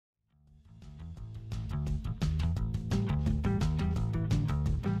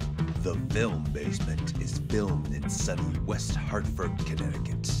The Film Basement is filmed in sunny West Hartford,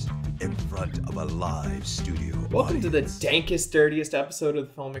 Connecticut, in front of a live studio Welcome to the audience. dankest, dirtiest episode of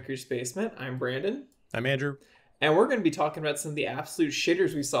the Filmmakers Basement. I'm Brandon. I'm Andrew. And we're going to be talking about some of the absolute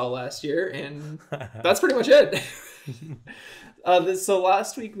shitters we saw last year, and that's pretty much it. So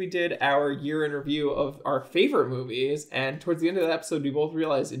last week we did our year in review of our favorite movies, and towards the end of that episode we both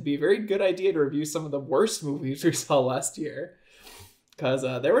realized it'd be a very good idea to review some of the worst movies we saw last year. Because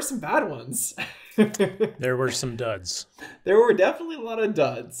there were some bad ones. There were some duds. There were definitely a lot of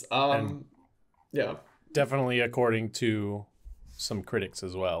duds. Yeah. Definitely according to some critics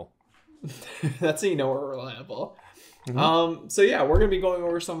as well. That's how you know we're reliable. Mm-hmm. So yeah, we're going to be going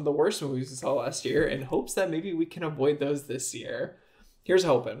over some of the worst movies we saw last year in hopes that maybe we can avoid those this year. Here's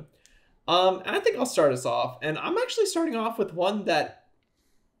hoping. And I think I'll start us off. And I'm actually starting off with one that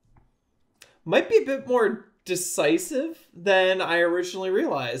might be a bit more decisive than I originally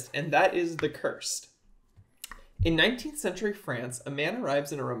realized, and that is The Cursed. In 19th century France, a man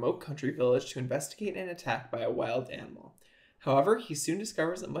arrives in a remote country village to investigate an attack by a wild animal. However, he soon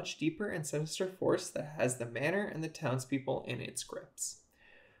discovers a much deeper and sinister force that has the manor and the townspeople in its grips.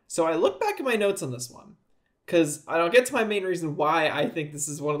 So I look back at my notes on this one, because I'll get to my main reason why I think this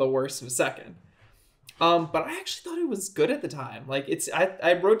is one of the worst in a second. But I actually thought it was good at the time. Like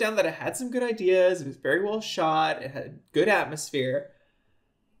I wrote down that it had some good ideas. It was very well shot. It had good atmosphere.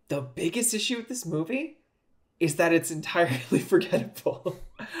 The biggest issue with this movie is that it's entirely forgettable.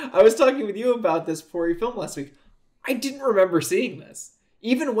 I was talking with you about this before we filmed last week. I didn't remember seeing this.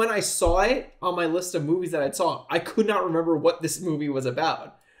 Even when I saw it on my list of movies that I saw, I could not remember what this movie was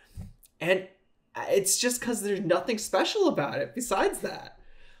about. And it's just because there's nothing special about it besides that.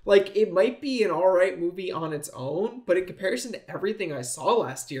 Like, it might be an alright movie on its own, but in comparison to everything I saw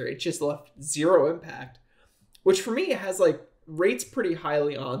last year, it just left zero impact. Which for me has, like, rates pretty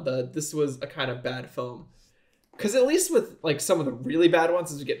highly on this was a kind of bad film. Because at least with, like, some of the really bad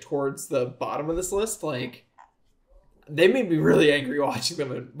ones as we get towards the bottom of this list, like, they made me really angry watching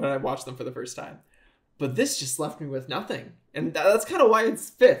them when I watched them for the first time. But this just left me with nothing. And that's kind of why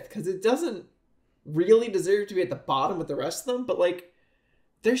it's fifth, because it doesn't really deserve to be at the bottom with the rest of them, but, like,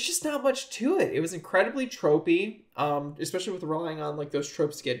 there's just not much to it. It was incredibly tropey, especially with relying on like those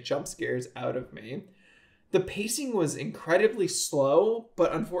tropes to get jump scares out of me. The pacing was incredibly slow,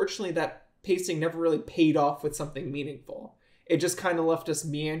 but unfortunately that pacing never really paid off with something meaningful. It just kind of left us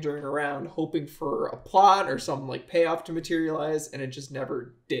meandering around hoping for a plot or some like payoff to materialize, and it just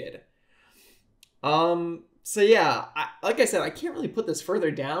never did. So yeah, like I said, I can't really put this further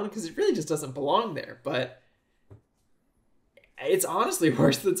down because it really just doesn't belong there, but it's honestly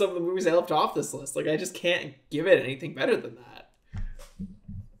worse than some of the movies I left off this list. Like, I just can't give it anything better than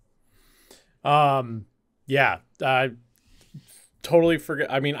that. Yeah, I totally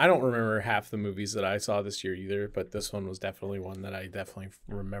forget. I mean, I don't remember half the movies that I saw this year either, but this one was definitely one that I definitely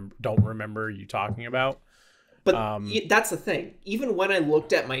don't remember you talking about. But that's the thing. Even when I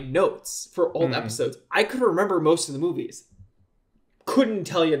looked at my notes for old episodes, I could remember most of the movies. Couldn't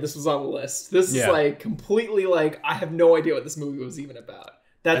tell you this was on the list. This is like completely like I have no idea what this movie was even about.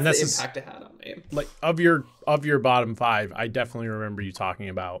 That's the impact it had on me. Like of your bottom five, I definitely remember you talking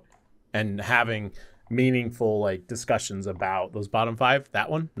about and having meaningful like discussions about those bottom five.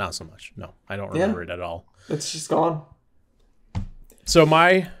 That one, not so much. No, I don't remember it at all. It's just gone. So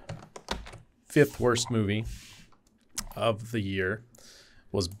my fifth worst movie of the year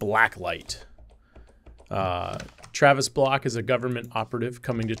was Blacklight. Travis Block is a government operative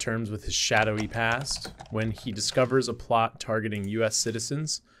coming to terms with his shadowy past. When he discovers a plot targeting U.S.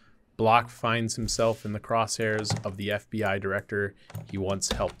 citizens, Block finds himself in the crosshairs of the FBI director he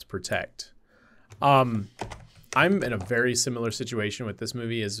once helped protect. I'm in a very similar situation with this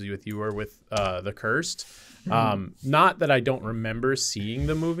movie as with you were with The Cursed. Not that I don't remember seeing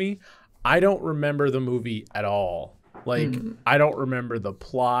the movie. I don't remember the movie at all. Like, I don't remember the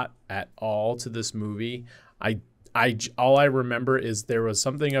plot at all to this movie. All I remember is there was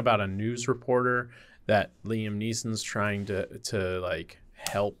something about a news reporter that Liam Neeson's trying to like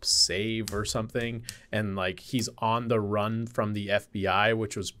help save or something, and like he's on the run from the FBI,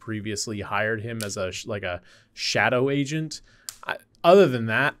 which was previously hired him as a shadow agent. Other than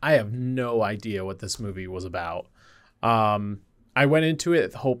that, I have no idea what this movie was about. I went into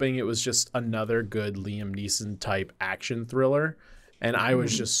it hoping it was just another good Liam Neeson type action thriller, and I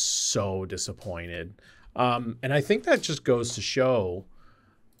was just so disappointed. And I think that just goes to show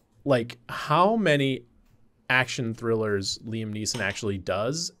like how many action thrillers Liam Neeson actually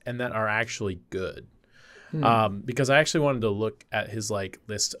does and that are actually good. Because I actually wanted to look at his like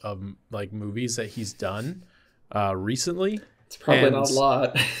list of like movies that he's done recently. It's probably And not a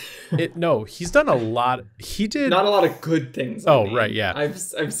lot. no, he's done a lot. He did Not a lot of good things. Right, yeah.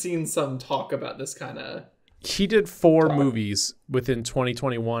 I've seen some talk about this kind of. He did 4 movies within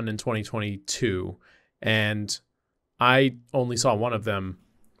 2021 and 2022, and I only saw one of them,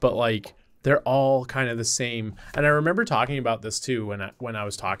 but like they're all kind of the same. And I remember talking about this too when I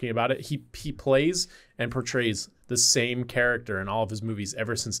was talking about it. He plays and portrays the same character in all of his movies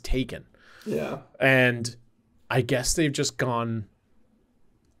ever since Taken. Yeah. And I guess they've just gone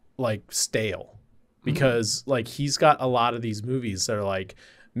like stale because like he's got a lot of these movies that are like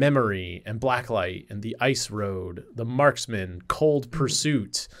Memory and Blacklight and The Ice Road, The Marksman, Cold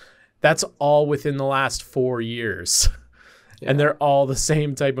Pursuit. That's all within the last 4 years. Yeah. And they're all the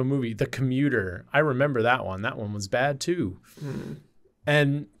same type of movie. The Commuter. I remember that one. That one was bad too.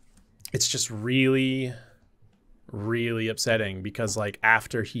 And it's just really, really upsetting because like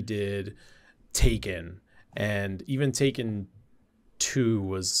after he did Taken, and even Taken 2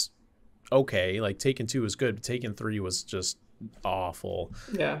 was okay. Like Taken 2 was good, but Taken 3 was just awful.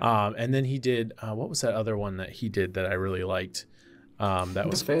 Yeah. And then he did what was that other one that he did that I really liked? That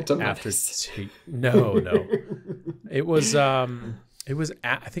was Phantom after No. It was I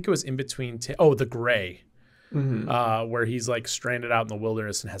think it was in between The Gray. Where he's like stranded out in the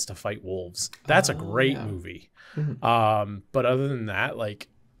wilderness and has to fight wolves. That's a great movie. But other than that, like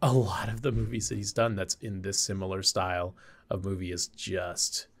a lot of the movies that he's done that's in this similar style of movie is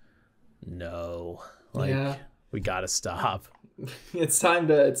just no. Like we gotta stop. It's time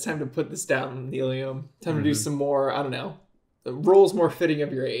to put this down, Nelium. Time to do some more, I don't know, roles more fitting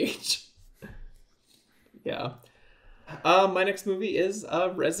of your age. Yeah. My next movie is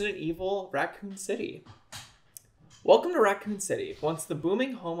Resident Evil Raccoon City. Welcome to Raccoon City, once the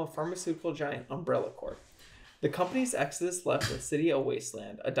booming home of pharmaceutical giant Umbrella Corp. The company's exodus left the city a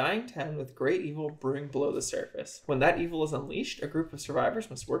wasteland, a dying town with great evil brewing below the surface. When that evil is unleashed, a group of survivors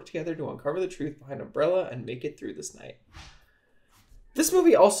must work together to uncover the truth behind Umbrella and make it through this night. This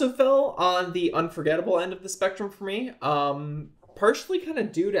movie also fell on the unforgettable end of the spectrum for me, partially kind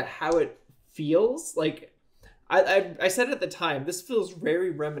of due to how it feels. Like, I said at the time, this feels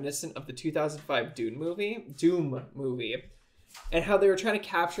very reminiscent of the 2005 Doom movie. And how they were trying to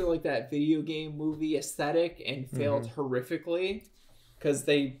capture like that video game movie aesthetic and failed horrifically because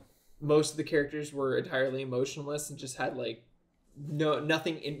most of the characters were entirely emotionless and just had like there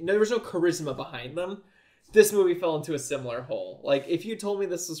was no charisma behind them. This movie fell into a similar hole. Like if you told me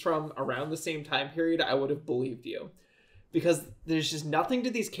this was from around the same time period, I would have believed you because there's just nothing to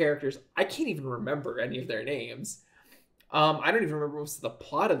these characters. I can't even remember any of their names. I don't even remember most of the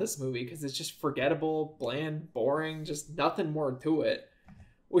plot of this movie because it's just forgettable, bland, boring, just nothing more to it.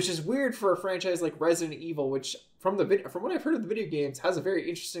 Which is weird for a franchise like Resident Evil, which from what I've heard of the video games has a very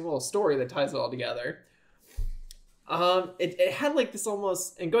interesting little story that ties it all together. It had like this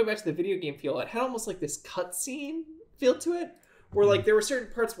almost, and going back to the video game feel, it had almost like this cutscene feel to it, where like there were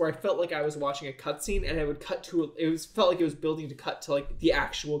certain parts where I felt like I was watching a cutscene, and it would cut to felt like it was building to cut to like the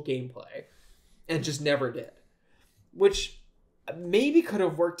actual gameplay, and it just never did. Which maybe could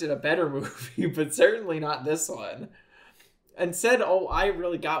have worked in a better movie, but certainly not this one. Instead, all I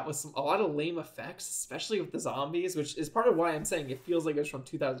really got was a lot of lame effects, especially with the zombies, which is part of why I'm saying it feels like it was from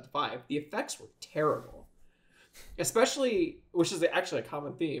 2005. The effects were terrible. Especially, which is actually a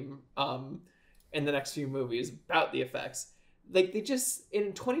common theme in the next few movies about the effects. Like, they just,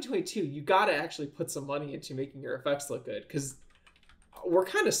 in 2022, you gotta actually put some money into making your effects look good, because we're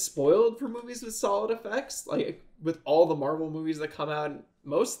kind of spoiled for movies with solid effects, like with all the Marvel movies that come out,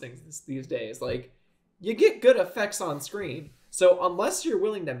 most things these days, like you get good effects on screen. So unless you're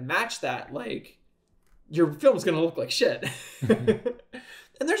willing to match that, like your film's gonna look like shit.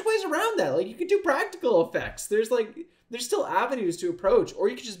 And there's ways around that. Like you could do practical effects. There's still avenues to approach, or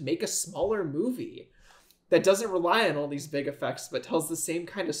you could just make a smaller movie that doesn't rely on all these big effects but tells the same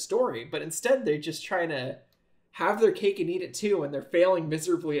kind of story. But instead they're just trying to have their cake and eat it too, and they're failing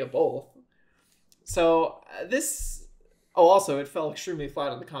miserably at both. So also it fell extremely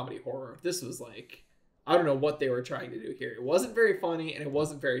flat on the comedy horror. This was like, I don't know what they were trying to do here. It wasn't very funny and it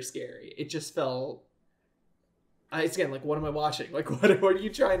wasn't very scary. It just felt, it's again, like, what am I watching? Like, what are you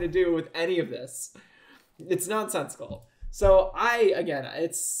trying to do with any of this? It's nonsensical. So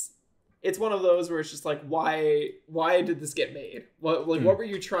it's one of those where it's just like, why did this get made? What were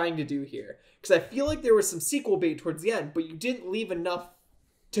you trying to do here? Because I feel like there was some sequel bait towards the end, but you didn't leave enough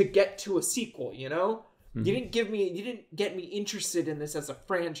to get to a sequel, you know? You didn't get me interested in this as a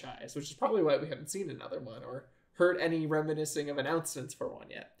franchise, which is probably why we haven't seen another one or heard any reminiscing of announcements for one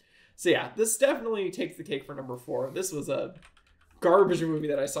yet. So yeah, this definitely takes the cake for number 4. This was a garbage movie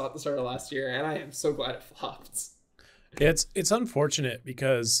that I saw at the start of last year, and I am so glad it flopped. It's unfortunate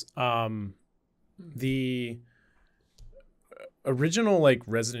because the original like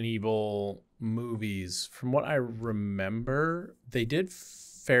Resident Evil movies, from what I remember, they did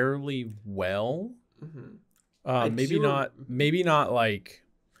fairly well. Maybe not like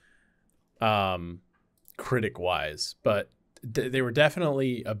critic wise, but they were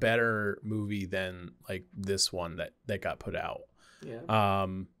definitely a better movie than like this one that got put out. Yeah.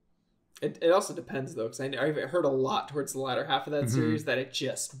 It also depends though, because I've heard a lot towards the latter half of that series that it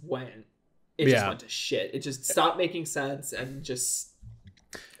just went to shit. It just stopped making sense and just,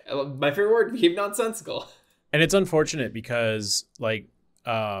 my favorite word, became nonsensical. And it's unfortunate because like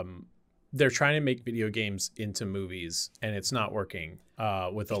they're trying to make video games into movies and it's not working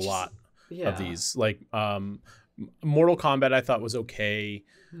with a lot of these. Like Mortal Kombat I thought was okay.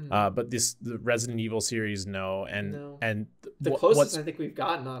 But the Resident Evil series, and the closest I think we've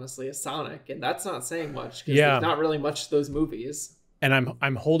gotten, honestly, is Sonic, and that's not saying much because there's not really much to those movies. And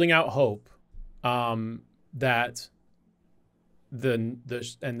I'm holding out hope that and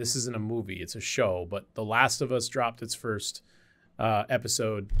this isn't a movie, it's a show, but The Last of Us dropped its first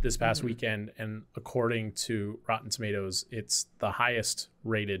episode this past weekend, and according to Rotten Tomatoes, it's the highest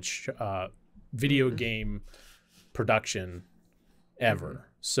rated video game production ever.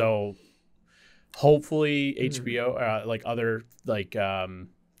 So hopefully HBO, like other like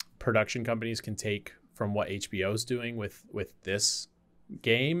production companies, can take from what HBO's doing with this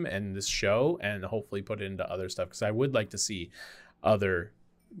game and this show, and hopefully put it into other stuff. Because I would like to see other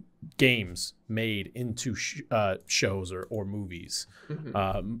games made into shows or movies.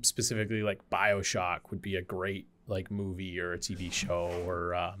 Specifically, like BioShock would be a great like movie or a TV show,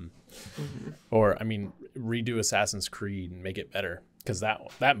 or I mean, redo Assassin's Creed and make it better. Because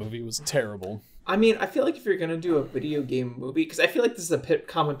that movie was terrible. I mean, I feel like if you're going to do a video game movie, because I feel like this is a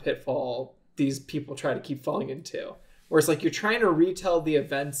common pitfall these people try to keep falling into, where it's like you're trying to retell the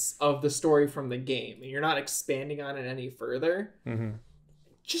events of the story from the game, and you're not expanding on it any further.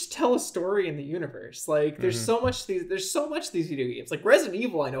 Just tell a story in the universe. Like, there's so much these video games. Like, Resident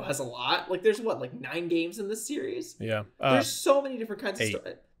Evil, I know, has a lot. Like, there's, 9 games in this series? Yeah. There's so many different kinds of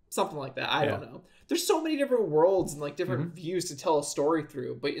stories. Something like that. I don't know. There's so many different worlds and like different views to tell a story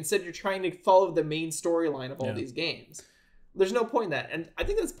through, but instead you're trying to follow the main storyline of all these games. There's no point in that. And I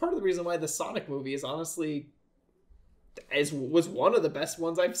think that's part of the reason why the Sonic movie is honestly was one of the best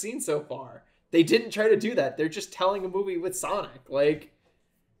ones I've seen so far. They didn't try to do that. They're just telling a movie with Sonic. Like,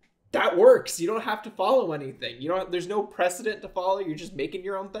 that works. You don't have to follow anything. There's no precedent to follow. You're just making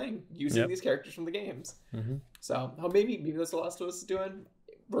your own thing using these characters from the games. So maybe that's what Last of Us is doing.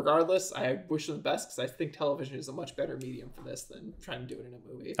 Regardless, I wish them the best because I think television is a much better medium for this than trying to do it in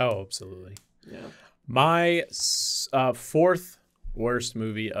a movie. Oh, absolutely. Yeah. My fourth worst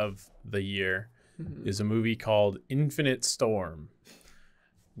movie of the year is a movie called Infinite Storm.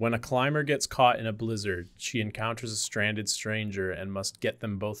 When a climber gets caught in a blizzard, she encounters a stranded stranger and must get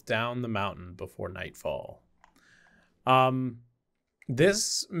them both down the mountain before nightfall.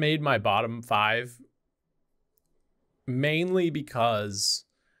 This made my bottom 5 mainly because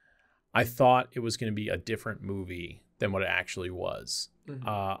I thought it was going to be a different movie than what it actually was.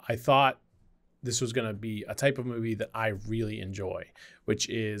 I thought this was going to be a type of movie that I really enjoy, which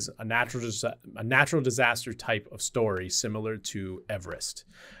is a natural disaster type of story similar to Everest.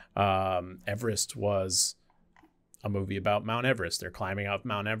 Everest was a movie about Mount Everest. They're climbing up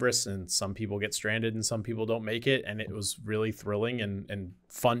Mount Everest, and some people get stranded and some people don't make it, and it was really thrilling and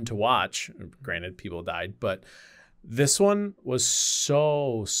fun to watch. Granted, people died, but this one was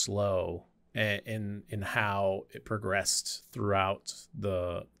so slow in how it progressed throughout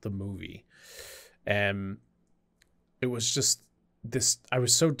the movie. And it was just this, I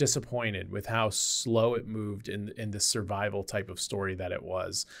was so disappointed with how slow it moved in this survival type of story that it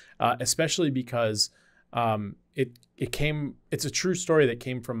was, especially because it's a true story that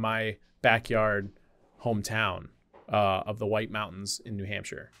came from my backyard hometown of the White Mountains in New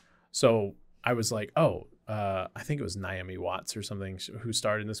Hampshire. So I was like, I think it was Naomi Watts or something who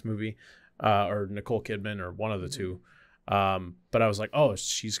starred in this movie, or Nicole Kidman, or one of the two. But I was like, oh,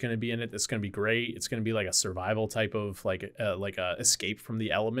 she's going to be in it. It's going to be great. It's going to be like a survival type of like a escape from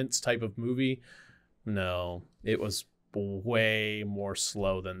the elements type of movie. No, it was way more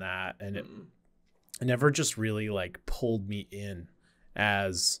slow than that. And it never just really like pulled me in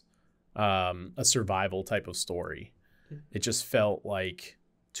as a survival type of story. It just felt like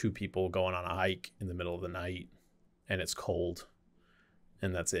 2 people going on a hike in the middle of the night and it's cold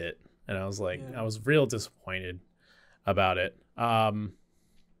and that's it. And I was like, I was real disappointed about it. So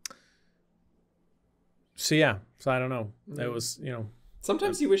I don't know. It was,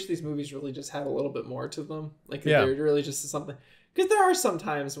 Sometimes you wish these movies really just had a little bit more to them. Like, Yeah. they're really just something. Because there are some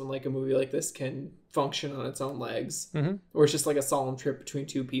times when, like, a movie like this can function on its own legs. Mm-hmm. Or it's just, like, a solemn trip between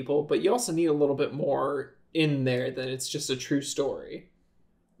two people. But you also need a little bit more in there than it's just a true story.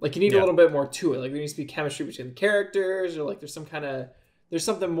 Like, you need a little bit more to it. Like, there needs to be chemistry between the characters. Or, like, there's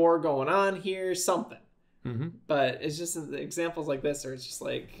something more going on here. Something. Mm-hmm. But it's just examples like this where it's just,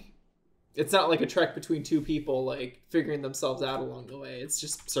 like... It's not like a trek between two people, like, figuring themselves out along the way. It's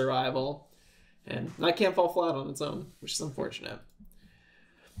just survival. And that can't fall flat on its own, which is unfortunate.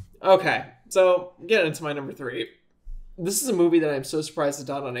 Okay, so getting into my number 3. This is a movie that I'm so surprised is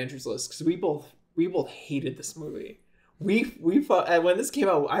not on Andrew's list, because we both hated this movie. We fought, when this came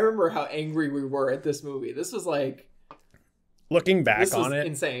out, I remember how angry we were at this movie. This was like... Looking back on it...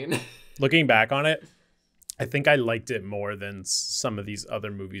 insane. Looking back on it, I think I liked it more than some of these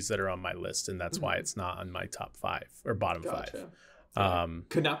other movies that are on my list, and that's why it's not on my top 5 or bottom 5.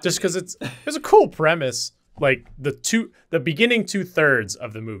 Could not just because it's a cool premise. Like the beginning 2/3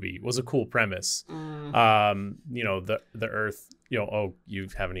 of the movie was a cool premise. You know, the Earth. You know, oh, you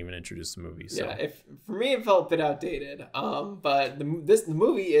haven't even introduced the movie. So. Yeah, for me it felt a bit outdated. But the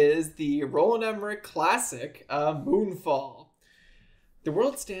movie is the Roland Emmerich classic, Moonfall. The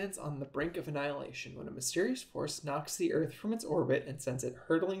world stands on the brink of annihilation when a mysterious force knocks the Earth from its orbit and sends it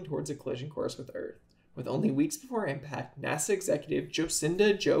hurtling towards a collision course with Earth. With only weeks before impact, NASA executive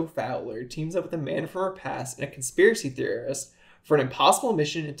Jocinda Jo Fowler teams up with a man from her past and a conspiracy theorist for an impossible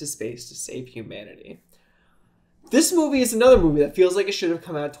mission into space to save humanity. This movie is another movie that feels like it should have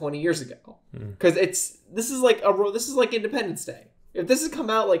come out 20 years ago. Because this is like Independence Day. If this had come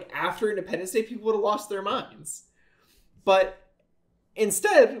out like after Independence Day, people would have lost their minds. But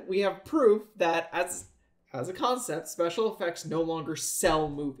instead, we have proof that as a concept, special effects no longer sell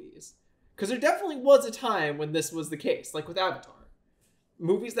movies. Because there definitely was a time when this was the case, like with Avatar.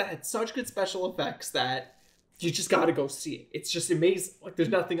 Movies that had such good special effects that you just got to go see it. It's just amazing. Like, there's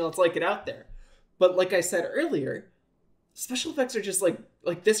nothing else like it out there. But like I said earlier, special effects are just like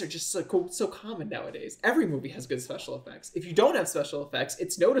this are just so common nowadays. Every movie has good special effects. If you don't have special effects,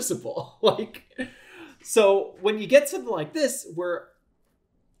 it's noticeable. So when you get something like this, where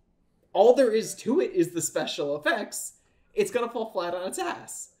all there is to it is the special effects, it's going to fall flat on its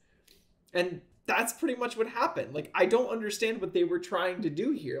ass. And that's pretty much what happened. Like, I don't understand what they were trying to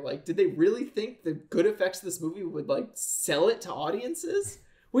do here. Like, did they really think the good effects of this movie would, like, sell it to audiences?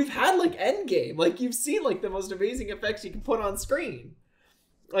 We've had, like, Endgame. Like, you've seen, like, the most amazing effects you can put on screen.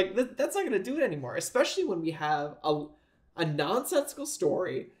 Like, that's not going to do it anymore. Especially when we have a nonsensical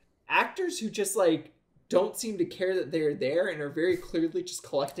story. Actors who just, like, don't seem to care that they're there and are very clearly just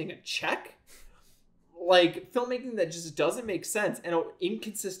collecting a check. Like, filmmaking that just doesn't make sense in an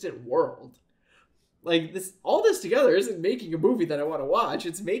inconsistent world. Like, all this together isn't making a movie that I want to watch.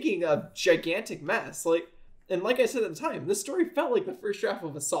 It's making a gigantic mess. And like I said at the time, this story felt like the first draft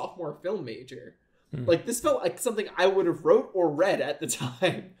of a sophomore film major. Like, this felt like something I would have wrote or read at the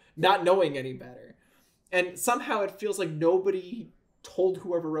time, not knowing any better. And somehow it feels like nobody told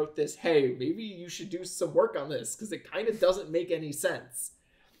whoever wrote this, hey, maybe you should do some work on this, because it kind of doesn't make any sense.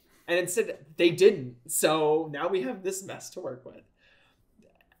 And instead, they didn't. So now we have this mess to work with.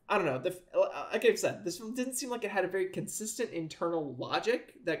 I don't know. Like I've said, this film didn't seem like it had a very consistent internal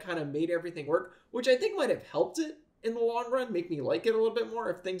logic that kind of made everything work, which I think might have helped it in the long run, make me like it a little bit more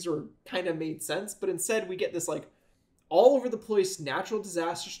if things were kind of made sense. But instead, we get this like all over the place natural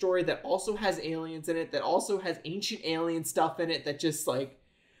disaster story that also has aliens in it, that also has ancient alien stuff in it, that just like,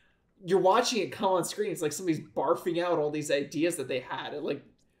 you're watching it come on screen. It's like somebody's barfing out all these ideas that they had. Like,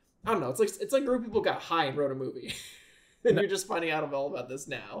 I don't know. It's like group of people got high and wrote a movie. And you're just finding out all about this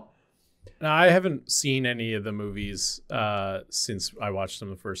now. Now, I haven't seen any of the movies since I watched them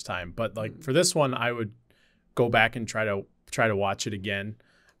the first time, but like for this one, I would go back and try to watch it again,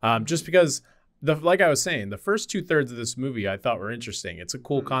 just because like I was saying, the first 2/3 of this movie I thought were interesting. It's a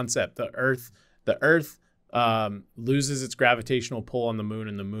cool concept. The Earth loses its gravitational pull on the moon,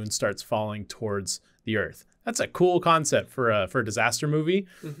 and the moon starts falling towards the Earth. That's a cool concept for a disaster movie.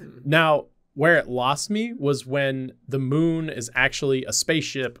 Now, where it lost me was when the moon is actually a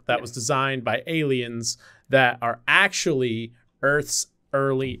spaceship that was designed by aliens that are actually Earth's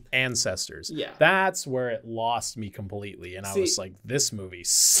early ancestors. Yeah. That's where it lost me completely. And I was like, this movie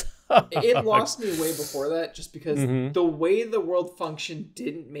sucks. It lost me way before that, just because the way the world functioned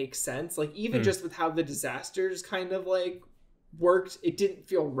didn't make sense. Like, even just with how the disasters kind of like worked, it didn't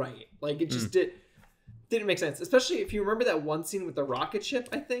feel right. Like, it just did. didn't make sense, especially if you remember that one scene with the rocket ship,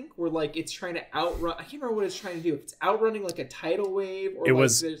 I think, where like it's trying to outrun. I can't remember what it's trying to do. If it's outrunning like a tidal wave, or it like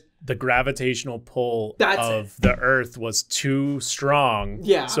was the gravitational pull of the Earth was too strong.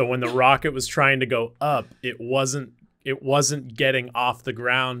 Yeah. So when the rocket was trying to go up, it wasn't getting off the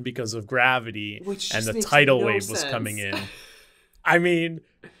ground because of gravity, and the tidal wave was coming in. I mean,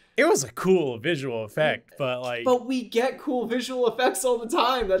 it was a cool visual effect, but we get cool visual effects all the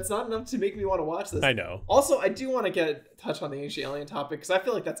time. That's not enough to make me want to watch this. I know. Also, I do want to touch on the ancient alien topic, because I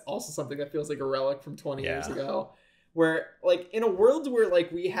feel like that's also something that feels like a relic from 20 years ago. Where, like, in a world where, like,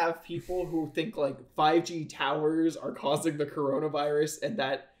 we have people who think, like, 5G towers are causing the coronavirus and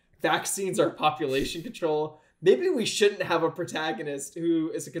that vaccines are population control, maybe we shouldn't have a protagonist who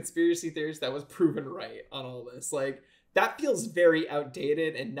is a conspiracy theorist that was proven right on all this. Like, that feels very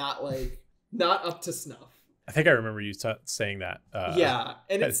outdated and not up to snuff. I think I remember you saying that. Yeah,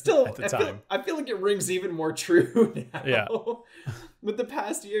 and it's still at the time. I feel like it rings even more true now. Yeah. With the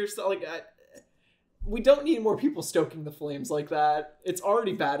past year, so like we don't need more people stoking the flames like that. It's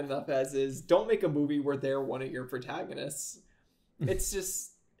already bad enough as is. Don't make a movie where they're one of your protagonists. It's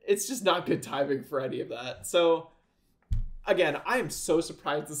just not good timing for any of that. So again, I am so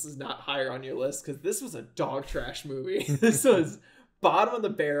surprised this is not higher on your list, because this was a dog trash movie. This was bottom of the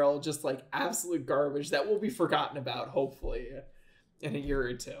barrel, just like absolute garbage that will be forgotten about, hopefully, in a year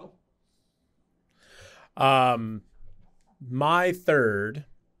or two. My third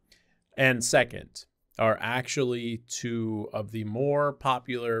and second are actually two of the more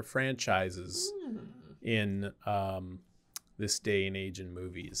popular franchises in this day and age in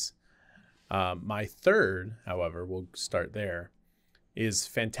movies. My third, however, we'll start there, is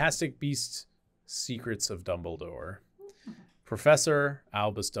Fantastic Beasts: Secrets of Dumbledore. Professor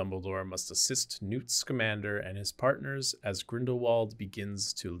Albus Dumbledore must assist Newt Scamander and his partners as Grindelwald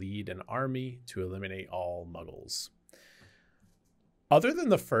begins to lead an army to eliminate all Muggles. Other than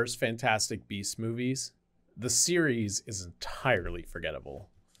the first Fantastic Beasts movies, the series is entirely forgettable.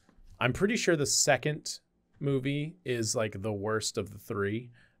 I'm pretty sure the second movie is like the worst of the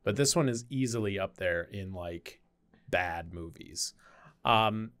three, but this one is easily up there in like bad movies.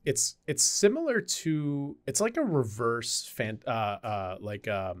 It's similar to, it's like a reverse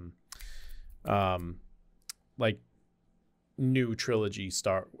like new trilogy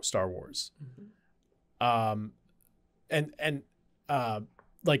Star Wars. And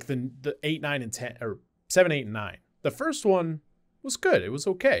like the 8, 9, and 10, or 7, 8, and 9. The first one was good. It was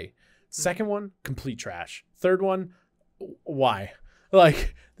okay. Second one, complete trash. Third one, why?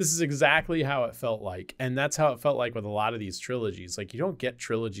 Like, this is exactly how it felt like. And that's how it felt like with a lot of these trilogies. Like, you don't get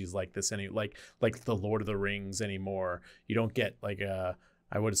trilogies like this like the Lord of the Rings anymore. You don't get like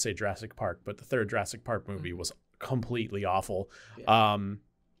I would say Jurassic Park, but the third Jurassic Park movie was completely awful. Yeah.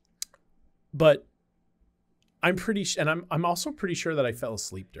 But I'm pretty and I'm also pretty sure that I fell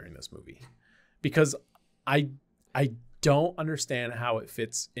asleep during this movie, because I don't understand how it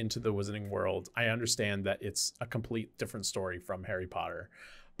fits into the Wizarding world. I understand that it's a complete different story from Harry Potter,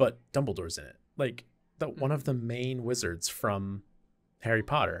 but Dumbledore's in it. Like, one of the main wizards from Harry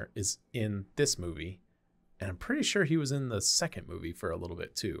Potter is in this movie, and I'm pretty sure he was in the second movie for a little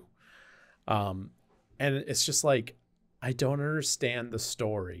bit too. And it's just like, I don't understand the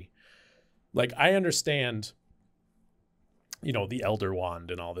story. Like, I understand, you know, the Elder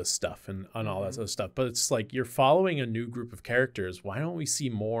Wand and all this stuff and all that sort of stuff. But it's like, you're following a new group of characters. Why don't we see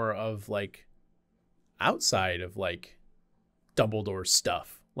more of like outside of like Dumbledore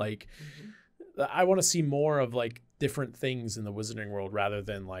stuff? Like, I want to see more of like different things in the Wizarding world rather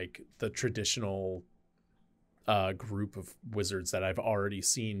than like the traditional group of wizards that I've already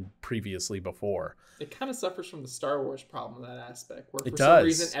seen previously before. It kind of suffers from the Star Wars problem in that aspect, where for some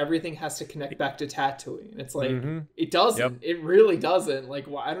reason everything has to connect back to Tatooine. It's like, it doesn't. Yep. It really doesn't. Like,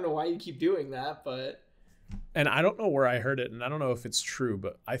 I don't know why you keep doing that, but... And I don't know where I heard it, and I don't know if it's true,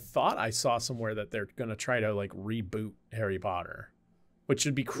 but I thought I saw somewhere that they're going to try to like reboot Harry Potter, which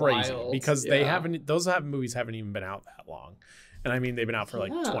would be crazy. Wild. Because those movies haven't even been out that long. And I mean, they've been out for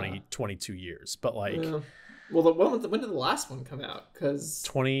like 22 years, but like... Yeah. Well, when did the last one come out? Because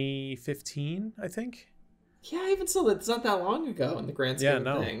 2015, I think. Yeah, even so, that's not that long ago in the grand scheme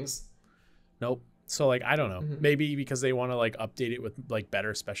of things. Nope. So, like, I don't know. Maybe because they want to like update it with like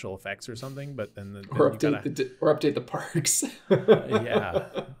better special effects or something. But then update the parks. Yeah,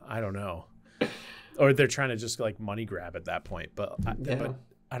 I don't know. Or they're trying to just like money grab at that point. But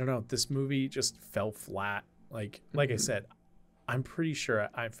I don't know. This movie just fell flat. Like I said, I'm pretty sure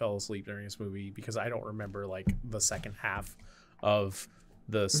I fell asleep during this movie because I don't remember like the second half of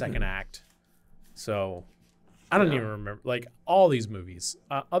the second act. So I don't even remember like all these movies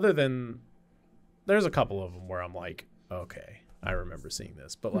other than there's a couple of them where I'm like, okay, I remember seeing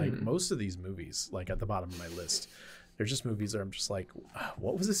this. But like most of these movies, like at the bottom of my list, they're just movies that I'm just like,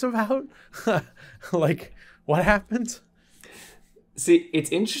 what was this about? Like, what happened? See,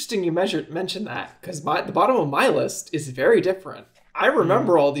 it's interesting you mention that, because the bottom of my list is very different. I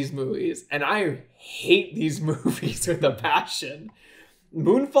remember all these movies, and I hate these movies with a passion.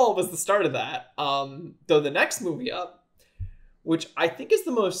 Moonfall was the start of that. Though the next movie up, which I think is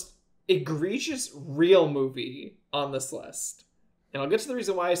the most egregious real movie on this list. And I'll get to the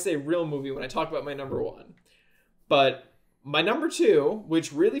reason why I say real movie when I talk about my number one. But my number two,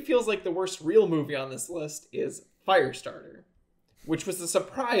 which really feels like the worst real movie on this list, is Firestarter, which was a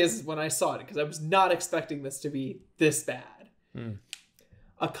surprise when I saw it because I was not expecting this to be this bad.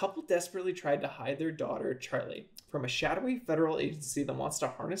 A couple desperately tried to hide their daughter, Charlie, from a shadowy federal agency that wants to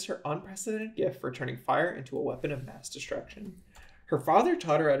harness her unprecedented gift for turning fire into a weapon of mass destruction. Her father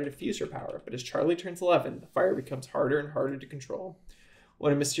taught her how to diffuse her power, but as Charlie turns 11, the fire becomes harder and harder to control.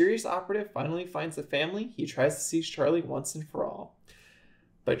 When a mysterious operative finally finds the family, he tries to seize Charlie once and for all.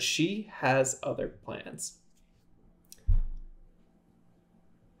 But she has other plans.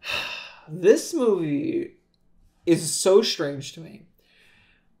 This movie is so strange to me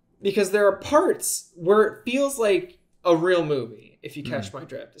because there are parts where it feels like a real movie, if you catch my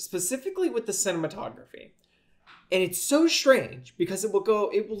drift, specifically with the cinematography. And it's so strange because it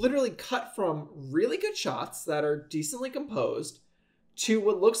will literally cut from really good shots that are decently composed to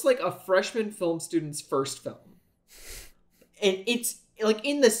what looks like a freshman film student's first film. And it's like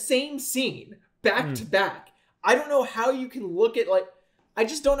in the same scene, back to back. I don't know how you can look at I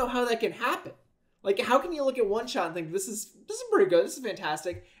just don't know how that can happen. Like, how can you look at one shot and think, this is pretty good, this is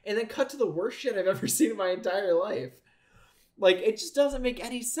fantastic, and then cut to the worst shit I've ever seen in my entire life? Like, it just doesn't make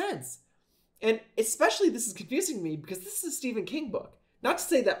any sense. And especially this is confusing to me because this is a Stephen King book. Not to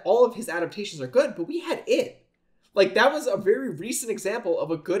say that all of his adaptations are good, but we had It. Like, that was a very recent example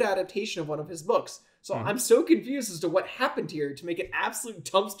of a good adaptation of one of his books. So I'm so confused as to what happened here to make an absolute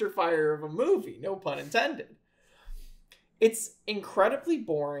dumpster fire of a movie, no pun intended. It's incredibly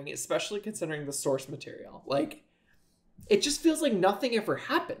boring, especially considering the source material. Like, it just feels like nothing ever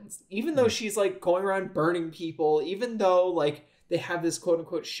happens. Even though she's, like, going around burning people, even though, like, they have this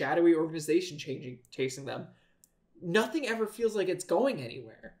quote-unquote shadowy organization chasing them, nothing ever feels like it's going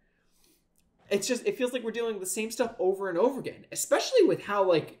anywhere. It's just, it feels like we're dealing with the same stuff over and over again, especially with how,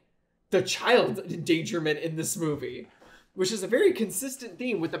 like, the child endangerment in this movie, which is a very consistent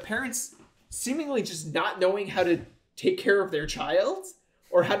theme with the parents seemingly just not knowing how to take care of their child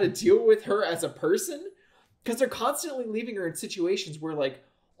or how to deal with her as a person, because they're constantly leaving her in situations where, like,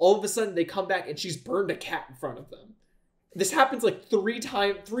 all of a sudden they come back and she's burned a cat in front of them. This happens like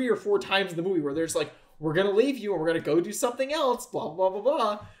 3 or 4 times in the movie where there's like, we're gonna leave you and we're gonna go do something else, blah blah blah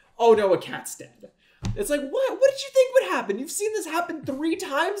blah. Oh no, a cat's dead. It's like, what did you think would happen? You've seen this happen 3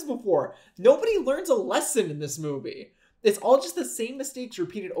 times before. Nobody learns a lesson in this movie. It's all just the same mistakes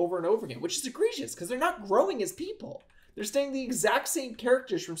repeated over and over again, which is egregious because they're not growing as people. They're staying the exact same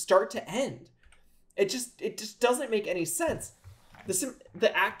characters from start to end. It just doesn't make any sense.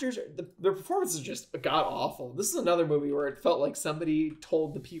 The actors, their performances are just god awful. This is another movie where it felt like somebody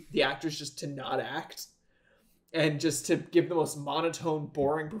told the actors just to not act and just to give the most monotone,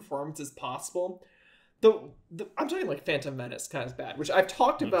 boring performances possible. I'm talking like Phantom Menace kind of bad, which I've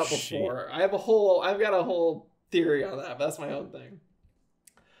talked about before. I've got a whole theory on that, but that's my own thing.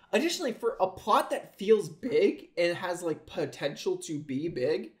 Additionally, for a plot that feels big and has like potential to be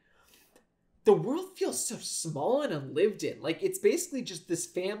big, the world feels so small and unlived in. Like, it's basically just this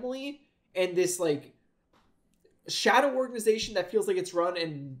family and this like shadow organization that feels like it's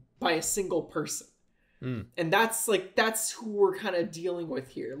run by a single person. And that's who we're kind of dealing with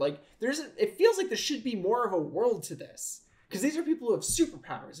here. Like, it feels like there should be more of a world to this because these are people who have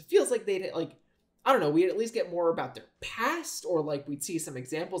superpowers. It feels like they'd like, I don't know, we'd at least get more about their past, or like we'd see some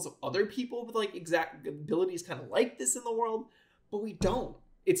examples of other people with like exact abilities kind of like this in the world, but we don't.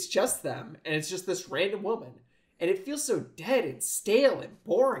 It's just them, and it's just this random woman, and it feels so dead and stale and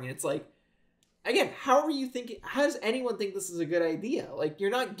boring. And it's like, again, how does anyone think this is a good idea? Like,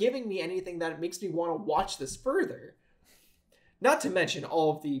 you're not giving me anything that makes me want to watch this further. Not to mention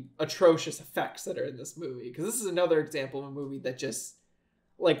all of the atrocious effects that are in this movie, because this is another example of a movie that just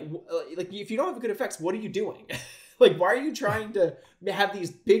like if you don't have good effects, what are you doing? Like, why are you trying to have these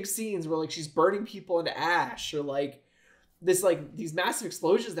big scenes where like she's burning people into ash, or like this, like these massive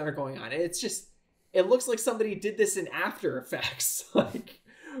explosions that are going on? And it's just, it looks like somebody did this in After Effects, like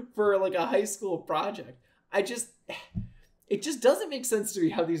for like a high school project. It just doesn't make sense to me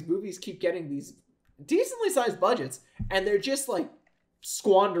how these movies keep getting these decently sized budgets and they're just like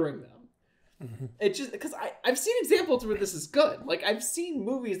squandering them. It just because I've seen examples where this is good. Like I've seen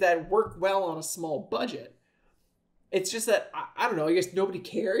movies that work well on a small budget. It's just that I don't know. I guess nobody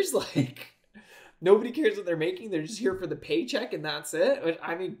cares. Like nobody cares what they're making. They're just here for the paycheck and that's it.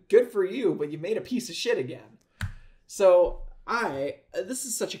 I mean, good for you, but you made a piece of shit again. So this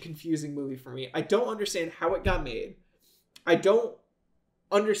is such a confusing movie for me. I don't understand how it got made. I don't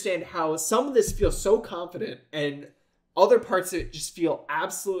understand how some of this feels so confident and other parts of it just feel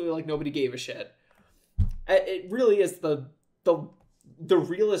absolutely like nobody gave a shit. It really is the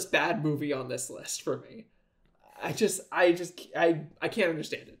realest bad movie on this list for me. I can't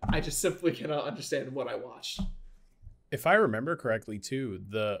understand it. I just simply cannot understand what I watched. If I remember correctly, too,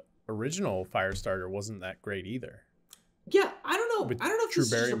 the original Firestarter wasn't that great either. Yeah, I don't know. With I don't know if Drew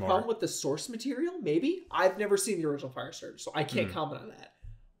this is just a Barrymore. problem with the source material. Maybe I've never seen the original Firestarter, so I can't comment on that.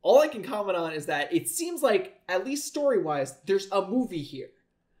 All I can comment on is that it seems like, at least story-wise, there's a movie here.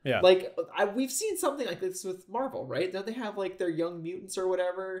 Yeah. Like, we've seen something like this with Marvel, right? Don't they have, like, their Young Mutants or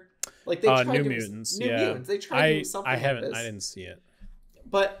whatever? Like, they tried New to... Mutants, New Mutants. They tried to do something like this. I didn't see it.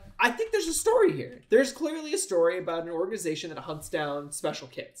 But I think there's a story here. There's clearly a story about an organization that hunts down special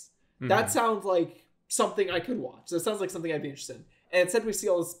kids. That sounds like something I could watch. That sounds like something I'd be interested in. And instead we see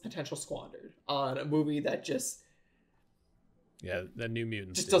all this potential squandered on a movie that just... Yeah, the New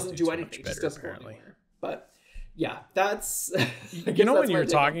Mutants just doesn't do too anything. much It better, just doesn't apparently. go anywhere. But yeah, that's... You know, when you were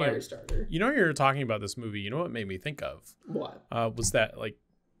talking, Firestarter. you were talking about this movie. You know what it made me think of? What? Was that like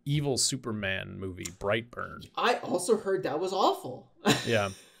evil Superman movie, Brightburn? I also heard that was awful. Yeah.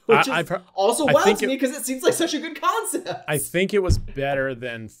 Which I also wows think me because it seems like such a good concept. I think it was better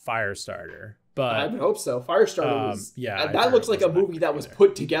than Firestarter, but I would hope so. Firestarter was... yeah, that looks like a movie that was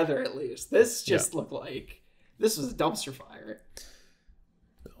put together at least. This just looked like... This was a dumpster fire.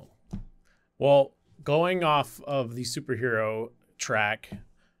 Well, going off of the superhero track,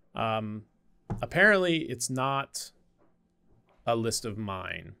 apparently it's not a list of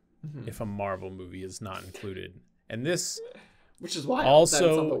mine if a Marvel movie is not included. And this... Which is why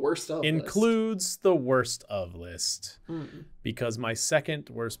also on the worst of includes list. the worst of list. Because my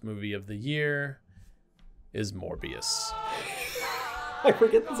second worst movie of the year is Morbius. I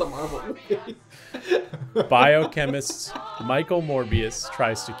forget this is a Marvel movie. Biochemist Michael Morbius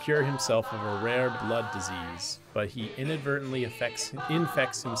tries to cure himself of a rare blood disease, but he inadvertently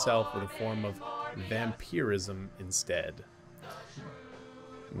infects himself with a form of vampirism instead.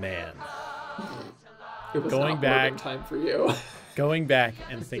 Man. It was Going not back, Morgan time for you. Going back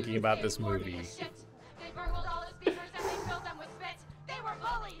and thinking about this movie,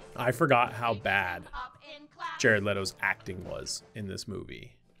 I forgot how bad Jared Leto's acting was in this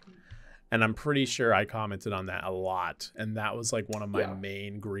movie. And I'm pretty sure I commented on that a lot. And that was like one of my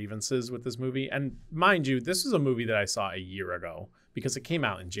main grievances with this movie. And mind you, this is a movie that I saw a year ago because it came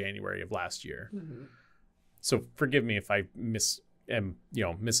out in January of last year. So forgive me if I am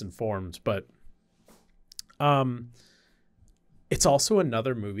misinformed, but it's also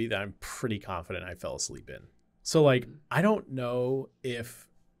another movie that I'm pretty confident I fell asleep in. So like, I don't know if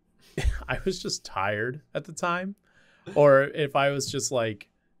I was just tired at the time or if I was just like,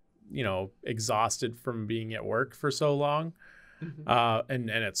 exhausted from being at work for so long, and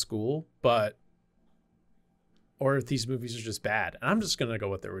at school, or if these movies are just bad. And I'm just going to go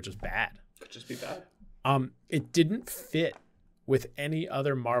with they were just bad. Could just be bad. It didn't fit with any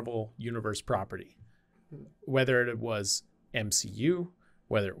other Marvel Universe property, whether it was MCU,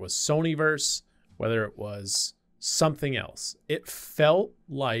 whether it was Sonyverse, whether it was something else. It felt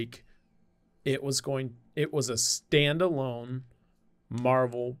like it was a standalone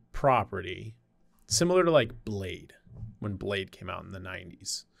Marvel property, similar to like Blade, when Blade came out in the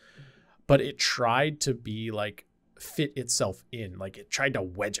 90s. But it tried to be like fit itself in, like it tried to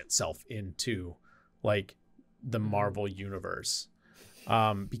wedge itself into like the Marvel universe.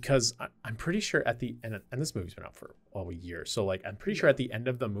 Because I'm pretty sure at the end, and this movie's been out for a year, so like I'm pretty sure at the end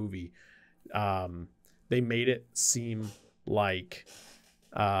of the movie, they made it seem like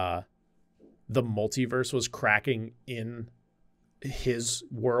the multiverse was cracking in his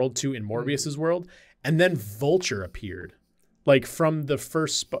world too, in Morbius's world, and then Vulture appeared, like from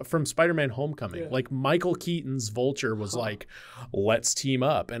from Spider-Man Homecoming. Like Michael Keaton's Vulture was like, "Let's team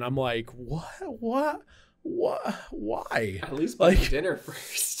up," and I'm like, "What? Why?" At least buy dinner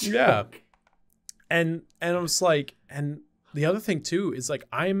first. Yeah. And I was like, and the other thing too is like,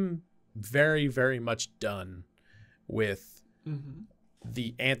 I'm very, very much done with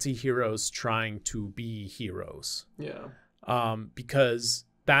the anti-heroes trying to be heroes. Yeah. Because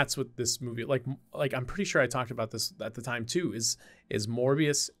that's what this movie, like I'm pretty sure I talked about this at the time too, is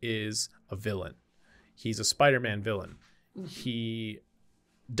Morbius is a villain. He's a Spider-Man villain. He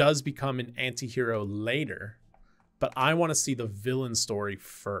does become an anti-hero later, but I want to see the villain story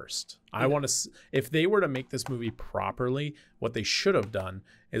first. I want to, if they were to make this movie properly, what they should have done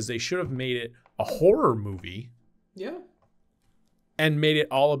is they should have made it a horror movie. Yeah. And made it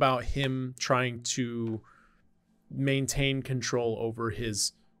all about him trying to maintain control over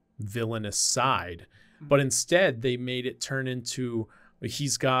his villainous side. But instead, they made it turn into,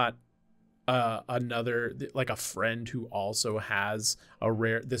 he's got another, like a friend who also has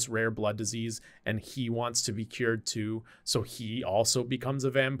this rare blood disease, and he wants to be cured too, so he also becomes a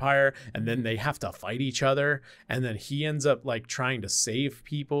vampire, and then they have to fight each other, and then he ends up like trying to save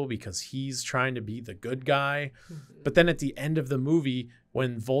people because he's trying to be the good guy. But then at the end of the movie,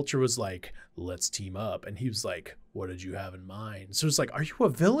 when Vulture was like, let's team up, and he was like, what did you have in mind? So it's like, are you a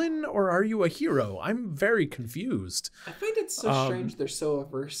villain or are you a hero? I'm very confused. I find it so strange they're so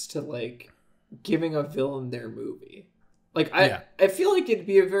averse to like giving a villain their movie. Like I feel like it'd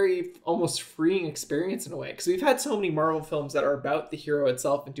be a very almost freeing experience in a way, because we've had so many Marvel films that are about the hero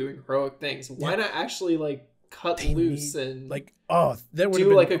itself and doing heroic things. Why not actually like cut loose and like that would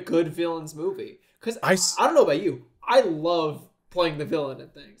do like a good villain's movie? Because I don't know about you, I love playing the villain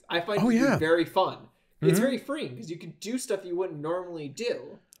and things. I find it to be very fun. It's very freeing because you can do stuff you wouldn't normally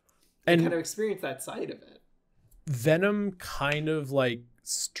do and kind of experience that side of it. Venom kind of like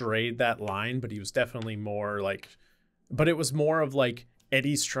strayed that line, but he was definitely more like, but it was more of like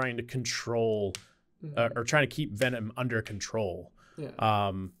Eddie's trying to control or trying to keep Venom under control.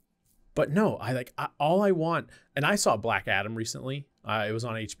 Yeah. But no, all I want, and I saw Black Adam recently. It was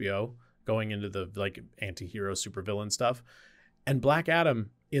on HBO going into the like anti-hero supervillain stuff. And Black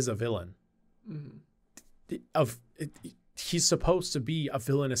Adam is a villain. He's supposed to be a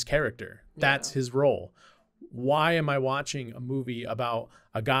villainous character. That's his role. Why am I watching a movie about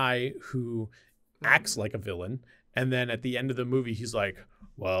a guy who acts like a villain, and then at the end of the movie he's like,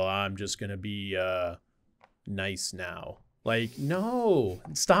 well, I'm just gonna be nice now? Like, no,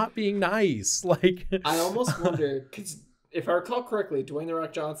 stop being nice. Like, I almost wonder, because if I recall correctly, Dwayne "The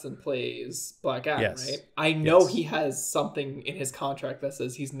Rock" Johnson plays Black Adam, right? I know he has something in his contract that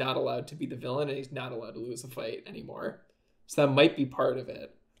says he's not allowed to be the villain and he's not allowed to lose a fight anymore. So that might be part of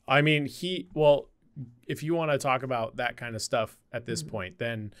it. I mean, if you want to talk about that kind of stuff at this point,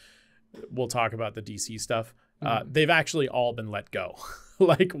 then we'll talk about the DC stuff. They've actually all been let go.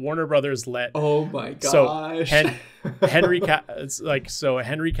 Like Warner Brothers let. Oh my gosh. So Henry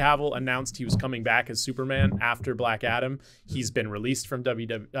Cavill announced he was coming back as Superman after Black Adam. He's been released from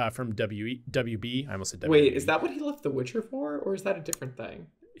WB. I almost said WB. Wait, is that what he left The Witcher for, or is that a different thing?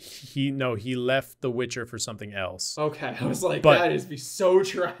 He left The Witcher for something else. Okay, I was like, that is be so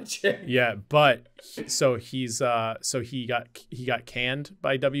tragic. Yeah, but he got canned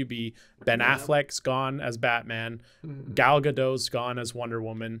by WB. Ben Affleck's gone as Batman. Gal Gadot's gone as Wonder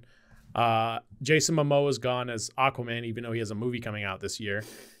Woman. Jason Momoa's gone as Aquaman, even though he has a movie coming out this year.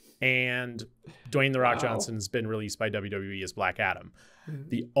 And Dwayne "The Rock" Johnson has been released by WWE as Black Adam.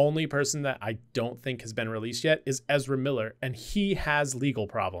 The only person that I don't think has been released yet is Ezra Miller, and he has legal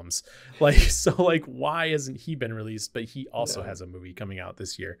problems. Why hasn't he been released? But he also has a movie coming out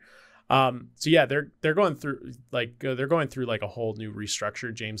this year. They're going through like a whole new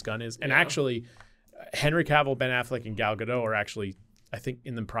restructure. James Gunn is, and actually, Henry Cavill, Ben Affleck, and Gal Gadot are actually, I think,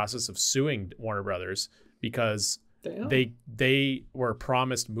 in the process of suing Warner Brothers because they were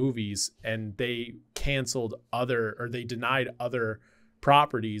promised movies and they canceled they denied other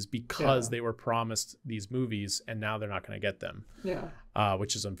properties because they were promised these movies, and now they're not going to get them.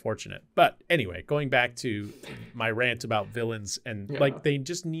 Which is unfortunate. But anyway, going back to my rant about villains, and they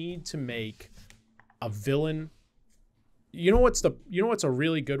just need to make a villain. You know what's a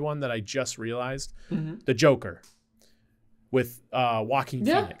really good one that I just realized? The Joker with Joaquin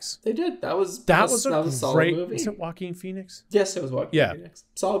Phoenix. They did. That was a solid great movie. Is it Joaquin Phoenix? Yes, it was Joaquin Phoenix.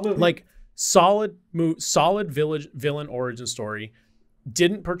 Solid movie. Like solid villain origin story.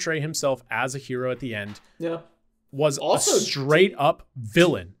 Didn't portray himself as a hero at the end. Yeah. Was also a straight up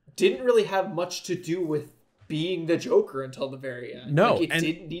villain. Didn't really have much to do with being the Joker until the very end. No.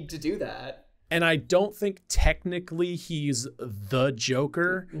 Didn't need to do that. And I don't think technically he's the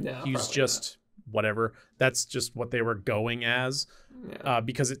Joker. No, he's just whatever. That's just what they were going as.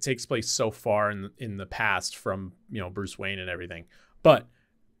 Because it takes place so far in the past from, Bruce Wayne and everything. But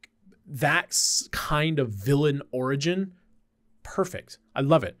that kind of villain origin, perfect. I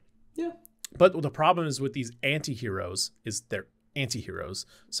love it. Yeah. But the problem is with these anti-heroes is they're anti-heroes,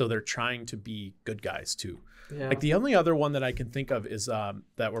 so they're trying to be good guys too. Yeah. Like the only other one that I can think of is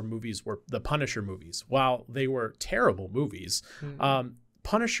that were the Punisher movies. While they were terrible movies,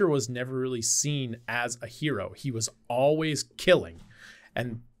 Punisher was never really seen as a hero. He was always killing.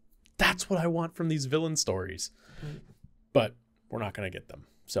 And that's what I want from these villain stories. But we're not going to get them.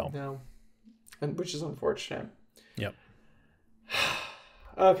 So No. And which is unfortunate. Yep.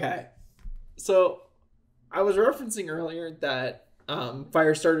 Okay. So I was referencing earlier that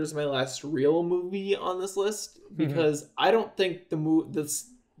Firestarter is my last real movie on this list because I don't think that's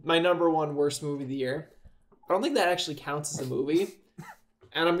my number one worst movie of the year. I don't think that actually counts as a movie.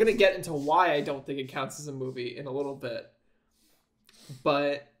 And I'm going to get into why I don't think it counts as a movie in a little bit.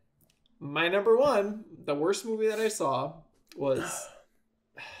 But my number one, the worst movie that I saw was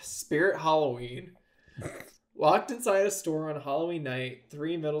Spirit Halloween. Locked inside a store on Halloween night,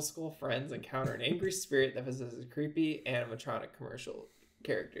 3 middle school friends encounter an angry spirit that possesses creepy animatronic commercial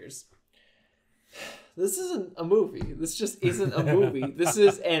characters. This isn't a movie. This just isn't a movie. This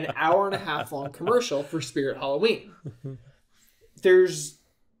is an 1.5 hour long commercial for Spirit Halloween. There's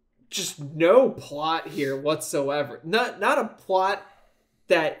just no plot here whatsoever. Not a plot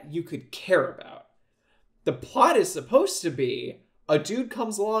that you could care about. The plot is supposed to be a dude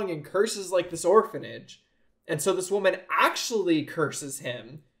comes along and curses like this orphanage. And so this woman actually curses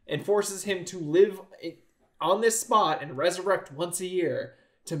him and forces him to live on this spot and resurrect once a year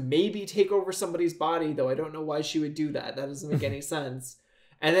to maybe take over somebody's body, though I don't know why she would do that. That doesn't make any sense.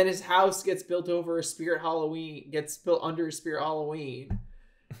 And then his house gets built under a Spirit Halloween.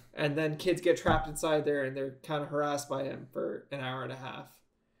 And then kids get trapped inside there and they're kind of harassed by him for 1.5 hours.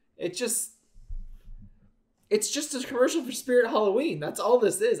 It's just a commercial for Spirit Halloween. That's all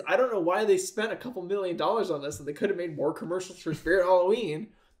this is. I don't know why they spent a couple $1 million on this and they could have made more commercials for Spirit Halloween,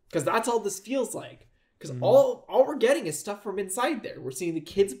 because that's all this feels like. Because all we're getting is stuff from inside there. We're seeing the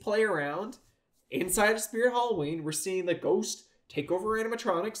kids play around inside of Spirit Halloween. We're seeing the ghost take over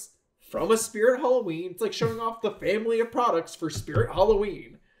animatronics from a Spirit Halloween. It's like showing off the family of products for Spirit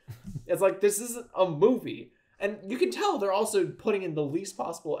Halloween. It's like, this isn't a movie. And you can tell they're also putting in the least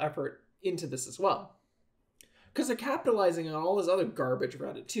possible effort into this as well. Because they're capitalizing on all this other garbage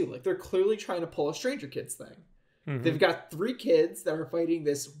around it too. Like, they're clearly trying to pull a Stranger Kids thing. Mm-hmm. They've got 3 kids that are fighting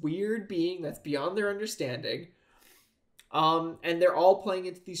this weird being that's beyond their understanding. And they're all playing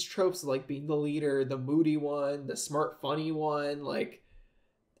into these tropes of, like, being the leader, the moody one, the smart, funny one. Like,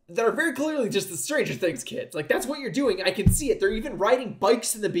 they're very clearly just the Stranger Things kids. Like, that's what you're doing. I can see it. They're even riding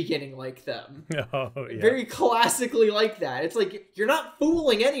bikes in the beginning like them. Oh, yeah. Very classically like that. It's like, you're not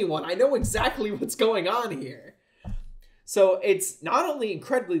fooling anyone. I know exactly what's going on here. So it's not only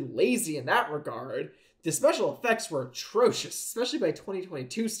incredibly lazy in that regard, the special effects were atrocious, especially by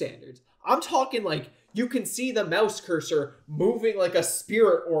 2022 standards. I'm talking like you can see the mouse cursor moving like a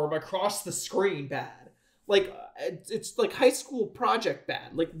spirit orb across the screen bad. Like, it's like high school project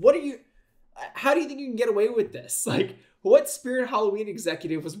bad. Like, how do you think you can get away with this? Like, what Spirit Halloween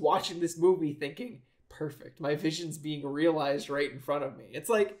executive was watching this movie thinking, perfect, my vision's being realized right in front of me? It's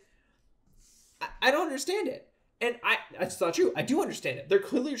like, I don't understand it. And that's not true. I do understand it. They're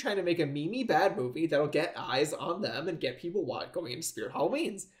clearly trying to make a memey bad movie that'll get eyes on them and get people going into Spirit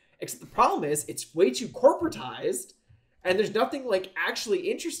Halloweens. Except the problem is it's way too corporatized and there's nothing like actually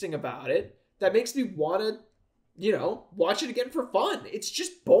interesting about it that makes me want to, watch it again for fun. It's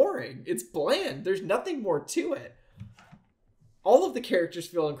just boring. It's bland. There's nothing more to it. All of the characters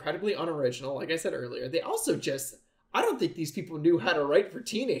feel incredibly unoriginal. Like I said earlier, they also I don't think these people knew how to write for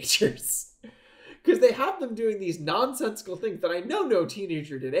teenagers. Because they have them doing these nonsensical things that I know no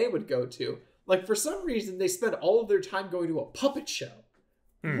teenager today would go to. Like, for some reason, they spend all of their time going to a puppet show.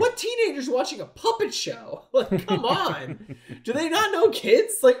 What teenager's watching a puppet show? Like, come on. Do they not know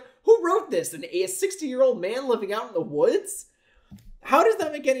kids? Like, who wrote this? A 60-year-old man living out in the woods? How does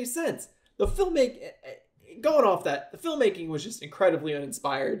that make any sense? Going off that, the filmmaking was just incredibly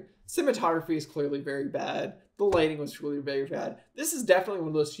uninspired. Cinematography is clearly very bad. The lighting was really very bad. This is definitely one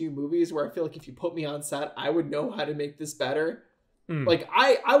of those few movies where I feel like if you put me on set, I would know how to make this better. Like,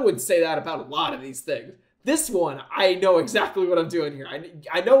 I would say that about a lot of these things. This one, I know exactly what I'm doing here.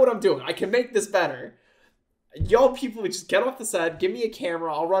 I know what I'm doing. I can make this better. Y'all people would just get off the set, give me a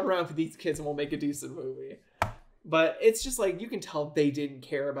camera, I'll run around for these kids and we'll make a decent movie. But it's just like, you can tell they didn't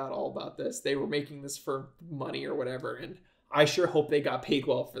care about this. They were making this for money or whatever. And I sure hope they got paid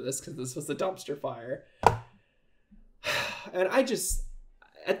well for this, because this was a dumpster fire. And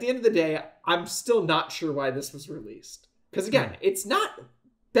at the end of the day, I'm still not sure why this was released. Because again, it's not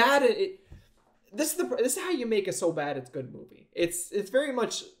bad. This is how you make a so bad it's good movie. It's very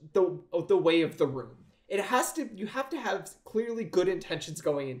much the way of The Room. You have to have clearly good intentions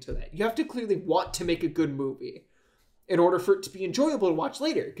going into that. You have to clearly want to make a good movie in order for it to be enjoyable to watch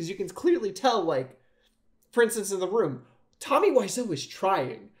later. Because you can clearly tell, like, for instance, in The Room, Tommy Wiseau is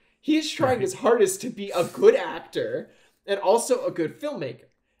trying. He is trying his hardest to be a good actor. and also a good filmmaker.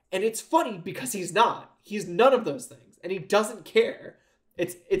 And it's funny because he's not. He's none of those things, and he doesn't care.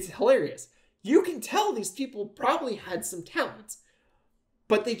 It's hilarious. You can tell these people probably had some talent,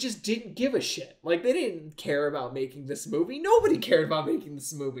 but they just didn't give a shit. Like, they didn't care about making this movie. Nobody cared about making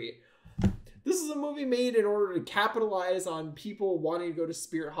this movie. This is a movie made in order to capitalize on people wanting to go to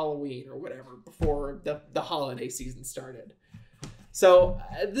Spirit Halloween or whatever before the holiday season started. So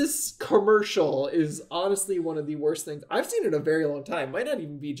this commercial is honestly one of the worst things I've seen in a very long time. Might not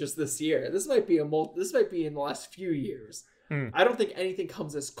even be just this year. This might be in the last few years. I don't think anything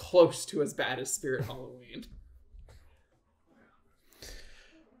comes as close to as bad as Spirit Halloween.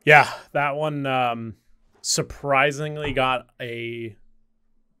 Yeah, that one surprisingly got a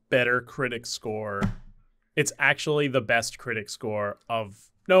better critic score. It's actually the best critic score of...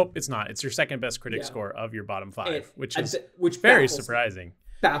 Nope, it's not. It's your second best critic score of your bottom 5, which is very surprising.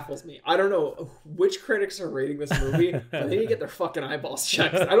 Baffles me. I don't know which critics are rating this movie, but they need to get their fucking eyeballs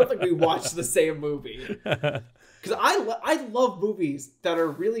checked. I don't think we watched the same movie. Because I love movies that are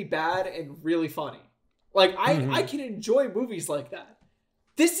really bad and really funny. Like, I can enjoy movies like that.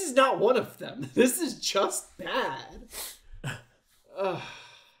 This is not one of them. This is just bad.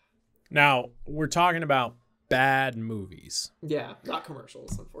 Now, we're talking about bad movies. Yeah, not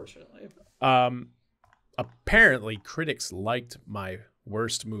commercials, unfortunately. Apparently, critics liked my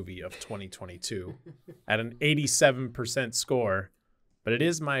worst movie of 2022 at an 87% score, but it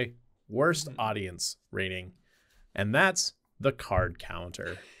is my worst audience rating, and that's The Card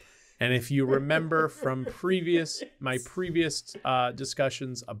Counter. And if you remember from my previous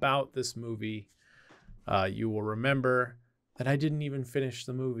discussions about this movie, you will remember that I didn't even finish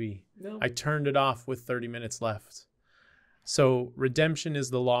the movie. No. I turned it off with 30 minutes left. So redemption is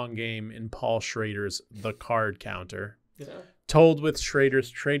the long game in Paul Schrader's The Card Counter. Yeah. Told with Schrader's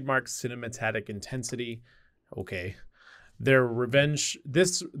trademark cinematic intensity. Okay. The revenge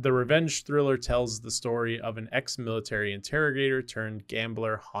thriller tells the story of an ex-military interrogator turned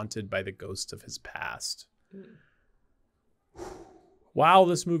gambler haunted by the ghost of his past. While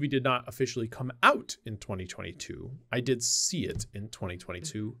this movie did not officially come out in 2022, I did see it in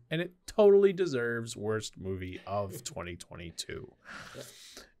 2022, and it totally deserves worst movie of 2022. Yeah.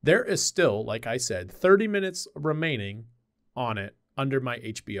 There is still, like I said, 30 minutes remaining on it under my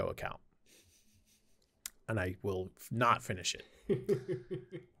HBO account. And I will not finish it.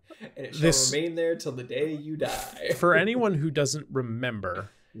 And it shall remain there till the day you die. For anyone who doesn't remember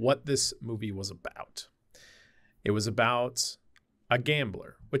what this movie was about, it was about a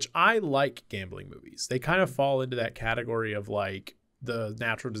gambler, which I like gambling movies. They kind of fall into that category of like the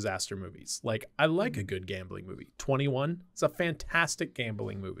natural disaster movies. Like, I like a good gambling movie. 21 is a fantastic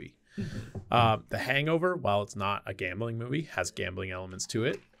gambling movie. The Hangover, while it's not a gambling movie, has gambling elements to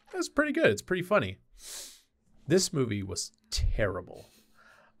it. It's pretty good. It's pretty funny. This movie was terrible.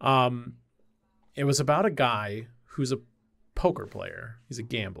 It was about a guy who's a poker player. He's a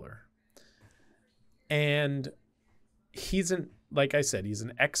gambler. And like I said, he's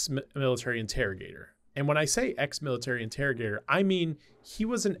an ex-military interrogator. And when I say ex-military interrogator, I mean he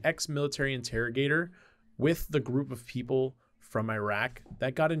was an ex-military interrogator with the group of people from Iraq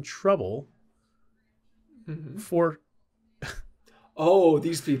that got in trouble for... Oh,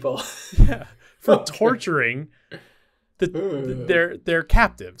 these people. Yeah, for torturing their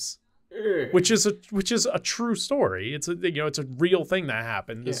captives. Which is a true story. It's a real thing that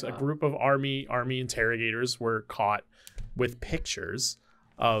happened. Yeah. A group of army interrogators were caught with pictures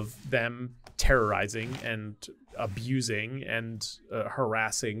of them terrorizing and abusing and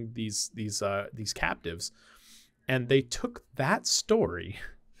harassing these captives, and they took that story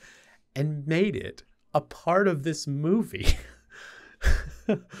and made it a part of this movie.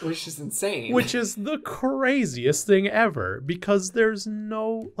 Which is insane. Which is the craziest thing ever, because there's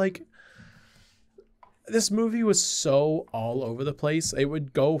no, like, this movie was so all over the place. It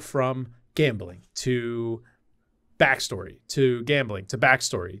would go from gambling to backstory to gambling to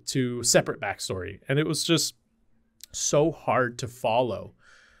backstory to separate backstory, and it was just so hard to follow.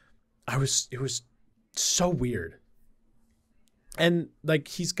 It was so weird. And like,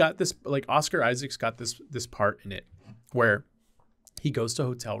 he's got this, like, Oscar Isaac's got this part in it where he goes to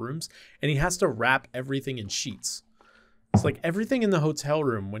hotel rooms and he has to wrap everything in sheets. It's like everything in the hotel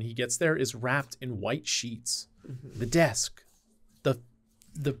room when he gets there is wrapped in white sheets. The desk, the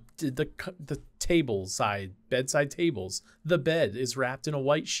table side, bedside tables, the bed is wrapped in a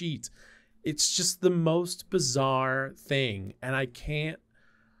white sheet. It's just the most bizarre thing, and I guess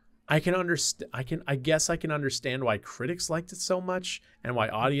I can understand why critics liked it so much and why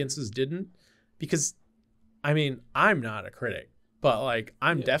audiences didn't, because I mean, I'm not a critic. but like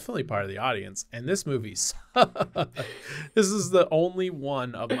I'm definitely part of the audience. And this movie, this is the only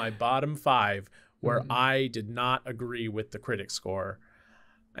one of my bottom 5 where I did not agree with the critic score,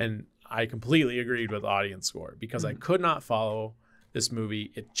 and I completely agreed with the audience score because I could not follow this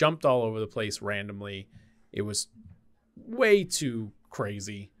movie. It jumped all over the place randomly. It was way too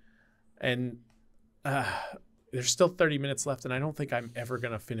crazy, and there's still 30 minutes left, and I don't think I'm ever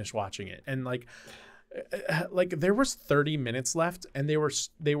gonna finish watching it. And like there was 30 minutes left, and they were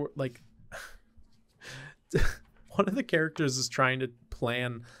like one of the characters is trying to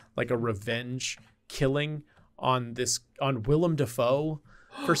plan like a revenge killing on Willem Dafoe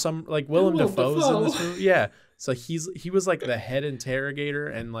for some, like Willem Dafoe's in this movie. Yeah. So he was like the head interrogator,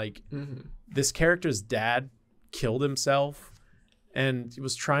 and like this character's dad killed himself, and he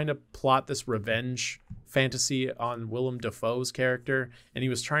was trying to plot this revenge fantasy on Willem Dafoe's character, and he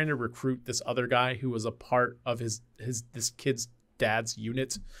was trying to recruit this other guy who was a part of this kid's dad's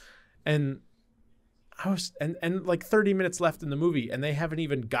unit. And and like 30 minutes left in the movie, and they haven't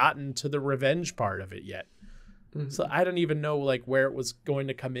even gotten to the revenge part of it yet. So I don't even know like where it was going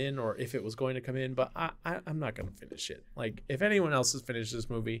to come in or if it was going to come in, but I'm not going to finish it. Like if anyone else has finished this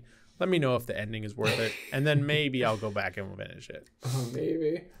movie, let me know if the ending is worth it, and then maybe I'll go back and finish it. Oh,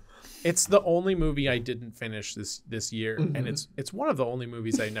 maybe. It's the only movie I didn't finish this year, and it's one of the only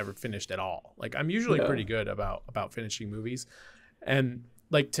movies I never finished at all. Like I'm usually pretty good about finishing movies, and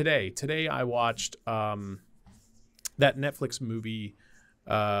like today I watched that Netflix movie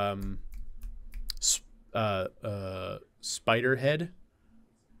Spiderhead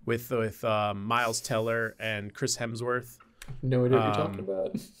with Miles Teller and Chris Hemsworth. No idea what you're talking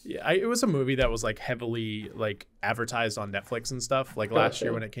about. Yeah, it was a movie that was like heavily like advertised on Netflix and stuff like last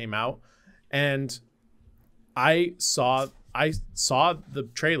year when it came out, and I saw the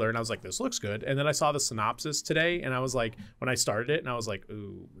trailer and I was like, this looks good, and then I saw the synopsis today, and I was like, when I started it, and I was like,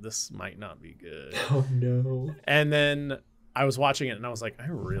 ooh, this might not be good. Oh no. And then I was watching it and I was like, I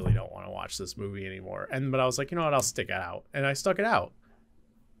really don't want to watch this movie anymore. But I was like, you know what, I'll stick it out, and I stuck it out.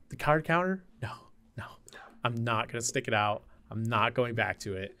 The card counter, no, I'm not gonna stick it out. I'm not going back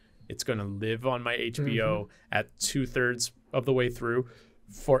to it. It's gonna live on my HBO at 2/3 of the way through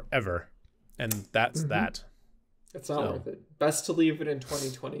forever, and that's that. It's not worth it. Best to leave it in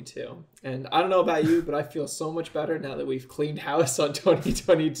 2022. And I don't know about you, but I feel so much better now that we've cleaned house on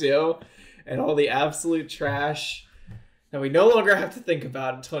 2022 and all the absolute trash that we no longer have to think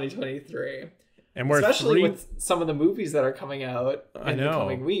about in 2023. And we're especially with some of the movies that are coming out in the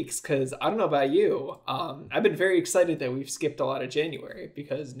coming weeks, because I don't know about you, I've been very excited that we've skipped a lot of January,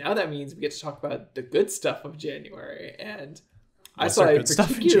 because now that means we get to talk about the good stuff of January. And I saw a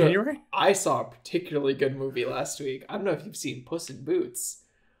particularly good movie last week. I don't know if you've seen Puss in Boots.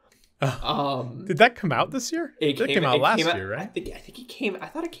 Did that come out this year? It came out last year, right? I think I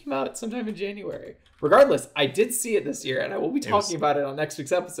thought it came out sometime in January. Regardless, I did see it this year, and I will be talking about it on next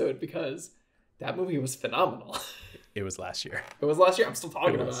week's episode, because that movie was phenomenal. It was last year. It was last year. I'm still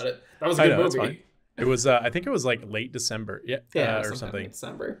talking about it. That was a good movie. It was, I think it was like late December. Or something.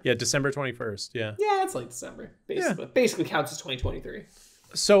 December. Yeah, December 21st. Yeah. Yeah, it's late December. Basically, basically counts as 2023.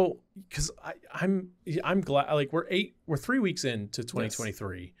 So, because I'm glad, like we're 3 weeks into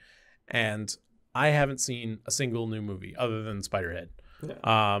 2023, and I haven't seen a single new movie other than Spiderhead.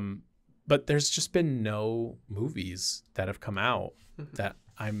 Yeah. But there's just been no movies that have come out that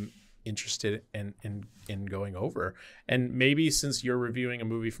I'm interested in going over. And maybe since you're reviewing a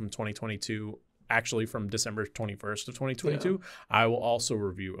movie from 2022, actually from December 21st of 2022, I will also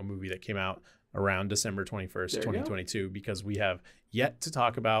review a movie that came out around December 21st, 2022, because we have yet to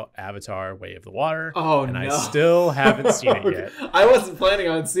talk about Avatar: Way of the Water. Oh, and no. I still haven't seen it yet. I wasn't planning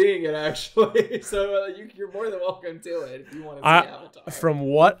on seeing it, actually. So you're more than welcome to it if you want to see Avatar. From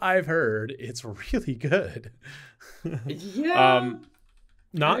what I've heard, it's really good. Yeah.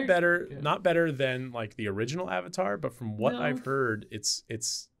 Not better than like the original Avatar, but from what I've heard, it's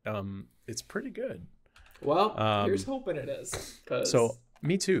pretty good. Well, here's hoping it is. So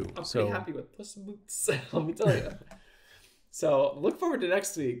me too. I'm pretty happy with Puss in Boots. Let me tell you. So look forward to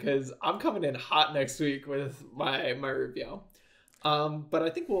next week, because I'm coming in hot next week with my review. But I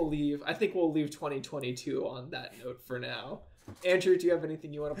think we'll leave 2022 on that note for now. Andrew, do you have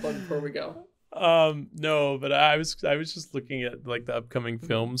anything you want to plug before we go? No, but I was just looking at like the upcoming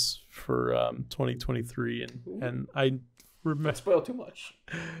films for 2023, and I remember. Don't spoil too much.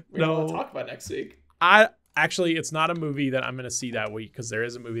 We don't want to talk about next week. Actually, it's not a movie that I'm going to see that week, because there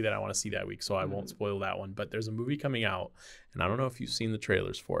is a movie that I want to see that week, so I won't spoil that one. But there's a movie coming out, and I don't know if you've seen the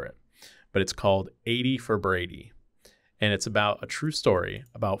trailers for it, but it's called 80 for Brady, and it's about a true story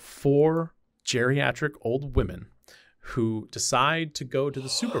about 4 geriatric old women who decide to go to the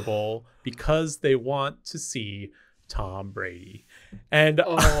Super Bowl because they want to see Tom Brady. And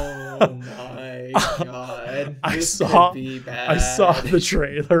oh my god, I this saw could be bad. I saw the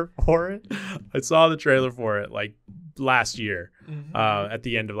trailer for it. Like last year, at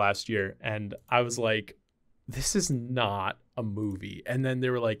the end of last year, and I was like, this is not a movie. And then they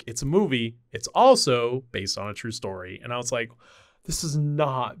were like, it's a movie. It's also based on a true story. And I was like, this is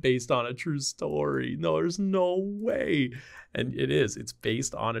not based on a true story. No, there's no way. And it is. It's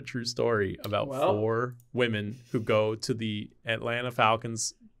based on a true story about 4 women who go to the Atlanta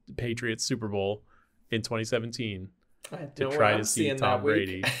Falcons Patriots Super Bowl in 2017 to try to see Tom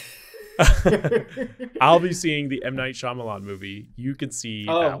Brady. I'll be seeing the M. Night Shyamalan movie. You can see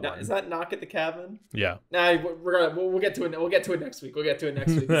that one. Is that Knock at the Cabin? Yeah. Nah, we'll get to it. We'll get to it next week.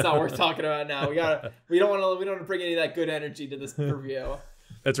 It's not worth talking about now. We don't want to bring any of that good energy to this review.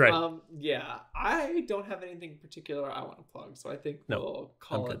 That's right. Yeah, I don't have anything particular I want to plug, so I think we'll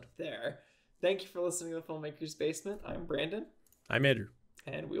call it there. Thank you for listening to the Filmmakers Basement. I'm Brandon. I'm Andrew.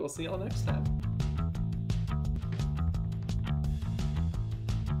 And we will see you all next time.